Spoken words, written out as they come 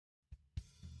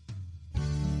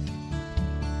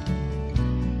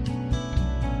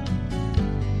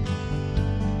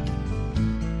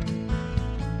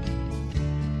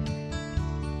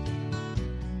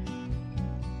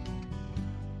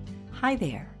Hi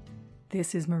there,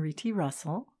 this is Marie T.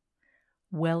 Russell.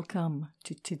 Welcome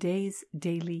to today's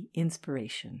Daily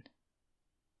Inspiration.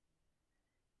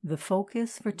 The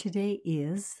focus for today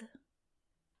is,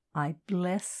 I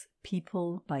bless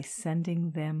people by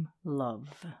sending them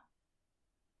love.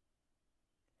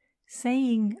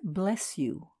 Saying bless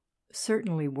you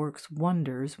certainly works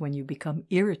wonders when you become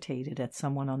irritated at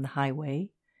someone on the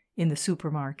highway, in the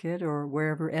supermarket, or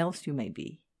wherever else you may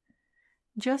be.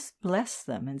 Just bless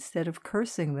them instead of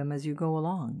cursing them as you go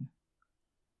along.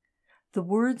 The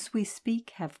words we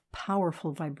speak have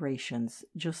powerful vibrations,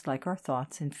 just like our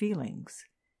thoughts and feelings.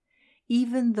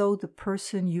 Even though the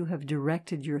person you have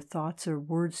directed your thoughts or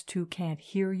words to can't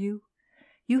hear you,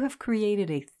 you have created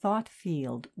a thought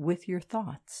field with your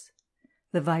thoughts.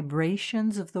 The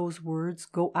vibrations of those words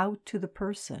go out to the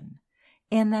person,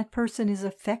 and that person is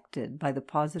affected by the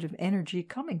positive energy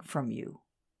coming from you.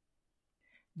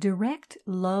 Direct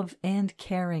love and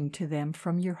caring to them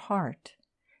from your heart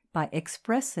by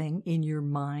expressing in your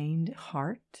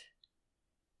mind-heart,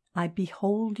 I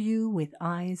behold you with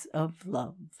eyes of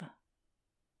love.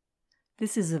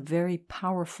 This is a very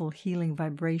powerful healing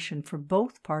vibration for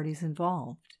both parties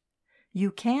involved. You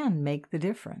can make the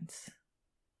difference.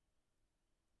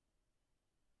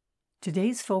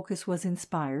 Today's focus was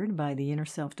inspired by the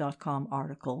InnerSelf.com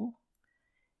article,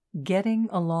 Getting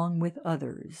Along with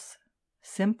Others,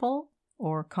 Simple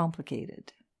or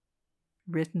Complicated?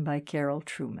 Written by Carol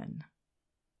Trueman.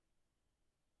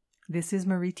 This is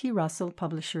Marie T. Russell,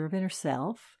 publisher of Inner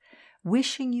Self,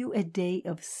 wishing you a day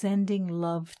of sending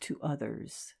love to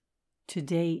others,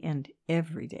 today and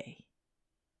every day.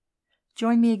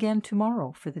 Join me again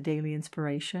tomorrow for the daily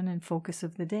inspiration and focus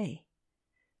of the day.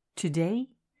 Today,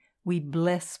 we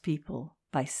bless people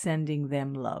by sending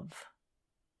them love.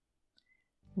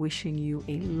 Wishing you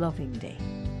a loving day.